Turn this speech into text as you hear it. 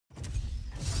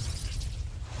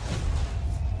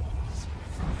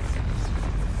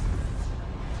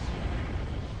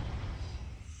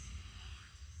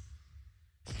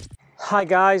Hi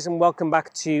guys, and welcome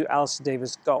back to Alistair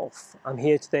Davies Golf. I'm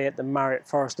here today at the Marriott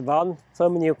Forest of Arden,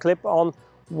 filming you a clip on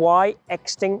why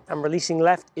exiting and releasing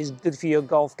left is good for your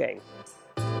golf game.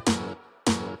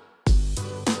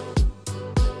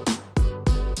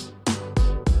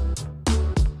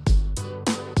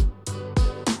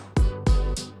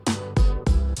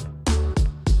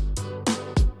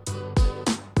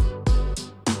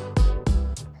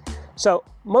 So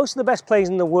most of the best players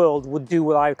in the world would do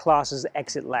what I class as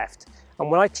exit left. And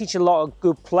when I teach a lot of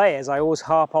good players, I always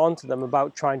harp on to them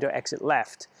about trying to exit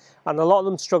left. And a lot of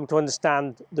them struggle to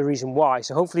understand the reason why.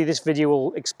 So hopefully this video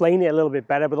will explain it a little bit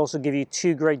better, but also give you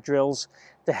two great drills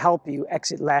to help you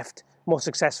exit left more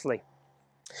successfully.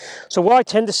 So what I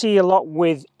tend to see a lot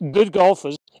with good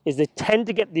golfers is they tend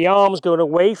to get the arms going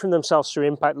away from themselves through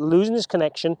impact, losing this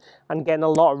connection and getting a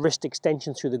lot of wrist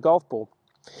extension through the golf ball.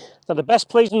 Now the best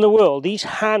players in the world, these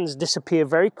hands disappear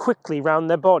very quickly around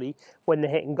their body when they're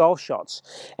hitting golf shots,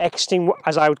 exiting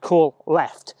as I would call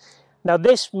left. Now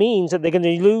this means that they're going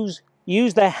to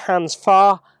use their hands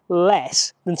far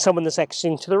less than someone that's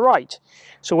exiting to the right.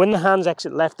 So when the hands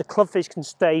exit left, the club face can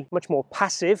stay much more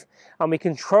passive and we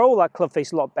control that club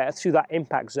face a lot better through that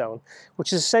impact zone,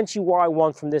 which is essentially what I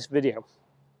want from this video.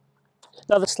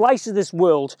 Now the slice of this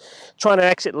world trying to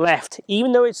exit left,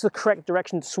 even though it's the correct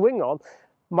direction to swing on,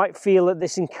 might feel that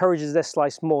this encourages their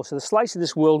slice more. So the slice of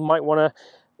this world might want to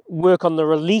work on the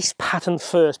release pattern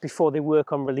first before they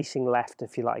work on releasing left,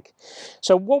 if you like.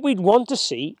 So what we'd want to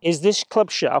see is this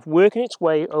club shaft working its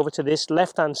way over to this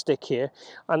left-hand stick here,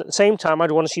 and at the same time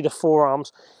I'd want to see the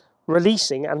forearms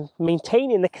releasing and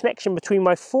maintaining the connection between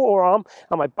my forearm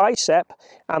and my bicep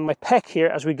and my pec here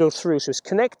as we go through. So it's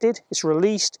connected, it's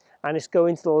released, and it's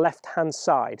going to the left-hand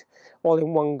side all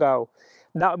in one go.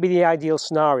 That would be the ideal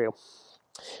scenario.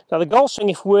 Now the golf swing,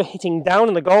 if we're hitting down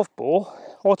on the golf ball,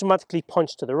 automatically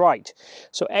points to the right.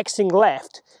 So exiting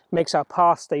left makes our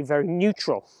path stay very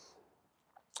neutral.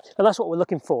 And that's what we're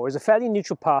looking for, is a fairly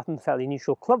neutral path and a fairly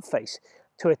neutral club face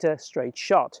to hit a straight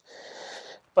shot.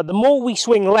 But the more we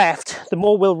swing left, the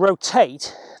more we'll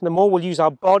rotate, the more we'll use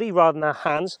our body rather than our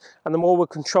hands, and the more we'll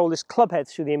control this club head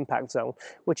through the impact zone,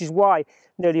 which is why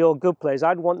nearly all good players,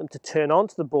 I'd want them to turn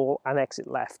onto the ball and exit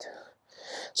left.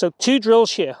 So two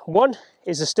drills here. One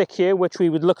is a stick here, which we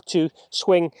would look to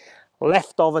swing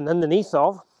left of and underneath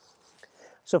of.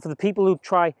 So for the people who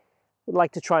would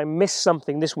like to try and miss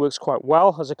something, this works quite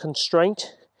well as a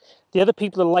constraint. The other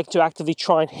people that like to actively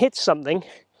try and hit something,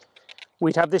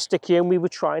 we'd have this stick here and we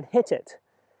would try and hit it.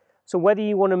 So whether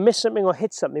you want to miss something or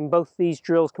hit something, both these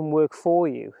drills can work for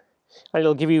you. And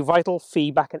it'll give you vital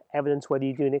feedback and evidence whether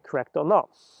you're doing it correct or not.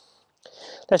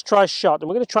 Let's try a shot, and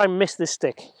we're going to try and miss this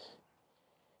stick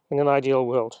in an ideal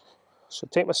world. So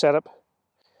take my setup.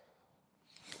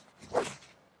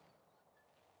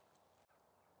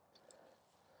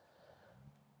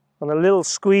 And a little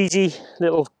squeezy,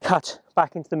 little cut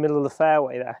back into the middle of the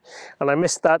fairway there. And I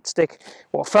missed that stick,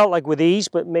 what felt like with ease,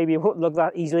 but maybe it wouldn't look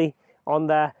that easily on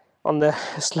the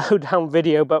slow down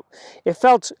video, but it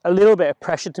felt a little bit of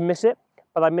pressure to miss it,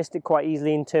 but I missed it quite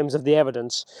easily in terms of the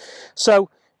evidence. So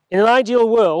in an ideal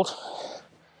world,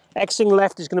 exiting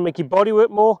left is going to make your body work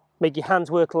more, make your hands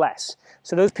work less.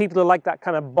 So those people who like that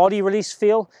kind of body release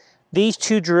feel, these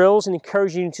two drills and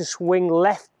encouraging you to swing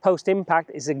left post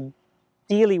impact is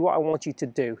ideally what I want you to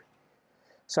do.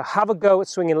 So have a go at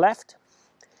swinging left,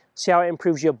 see how it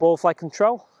improves your ball flight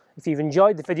control. If you've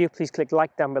enjoyed the video, please click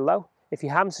like down below. If you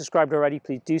haven't subscribed already,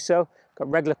 please do so.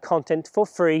 Got regular content for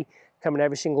free coming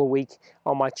every single week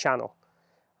on my channel.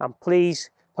 And please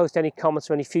post any comments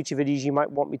or any future videos you might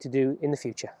want me to do in the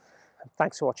future.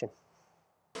 Thanks for watching.